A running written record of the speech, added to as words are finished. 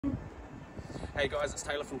Hey guys, it's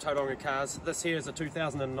Taylor from Tauranga Cars. This here is a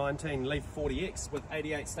 2019 Leaf 40X with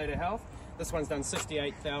 88 state of health. This one's done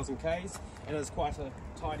 68,000 Ks and is quite a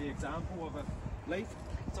tidy example of a Leaf.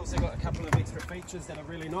 It's also got a couple of extra features that are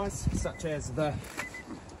really nice, such as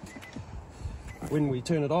when we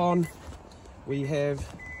turn it on, we have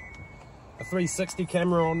a 360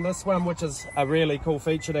 camera on this one, which is a really cool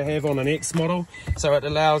feature to have on an X model. So it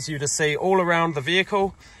allows you to see all around the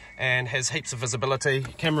vehicle and has heaps of visibility.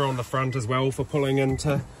 Camera on the front as well for pulling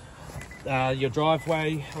into your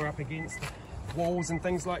driveway or up against walls and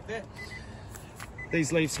things like that.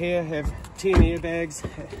 These Leafs here have 10 airbags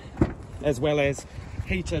as well as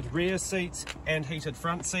heated rear seats and heated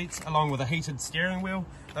front seats, along with a heated steering wheel.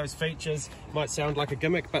 Those features might sound like a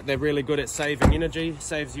gimmick, but they're really good at saving energy.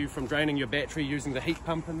 Saves you from draining your battery using the heat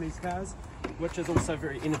pump in these cars, which is also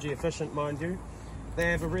very energy efficient, mind you.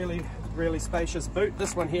 They have a really spacious boot.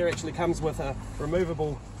 This one here actually comes with a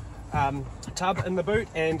removable tub in the boot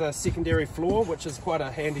and a secondary floor, which is quite a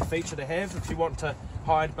handy feature to have if you want to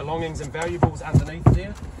hide belongings and valuables underneath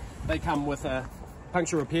there. They come with a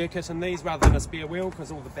puncture repair kit in these rather than a spare wheel, because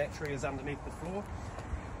all the battery is underneath the floor.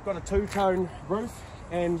 Got a two-tone roof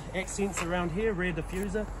and accents around here, rear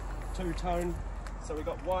diffuser, two-tone. So we've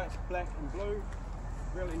got white, black and blue,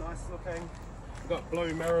 really nice looking. We've got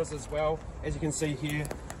blue mirrors as well. As you can see here,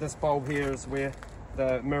 this bulb here is where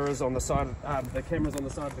the mirrors on the side of the cameras on the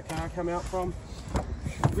side of the car come out from.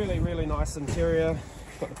 Really nice interior.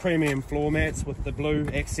 Got the premium floor mats with the blue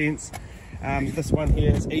accents. This one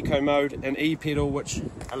here is eco mode and e-pedal, which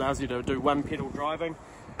allows you to do one pedal driving.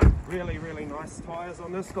 Really nice tyres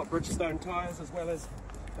on this. Got Bridgestone tyres, as well as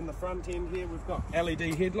in the front end here we've got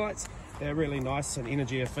LED headlights. They're really nice and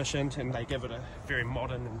energy efficient, and they give it a very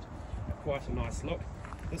modern and quite a nice look.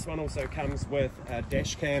 This one also comes with a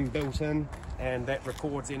dash cam built in, and that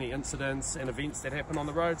records any incidents and events that happen on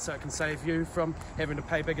the road, so it can save you from having to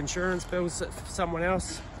pay big insurance bills if someone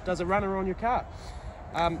else does a runner on your car.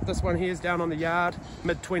 This one here is down on the yard,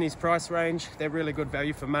 mid-20s price range. They're really good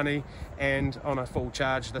value for money, and on a full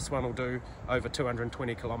charge this one will do over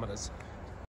 220 kilometres.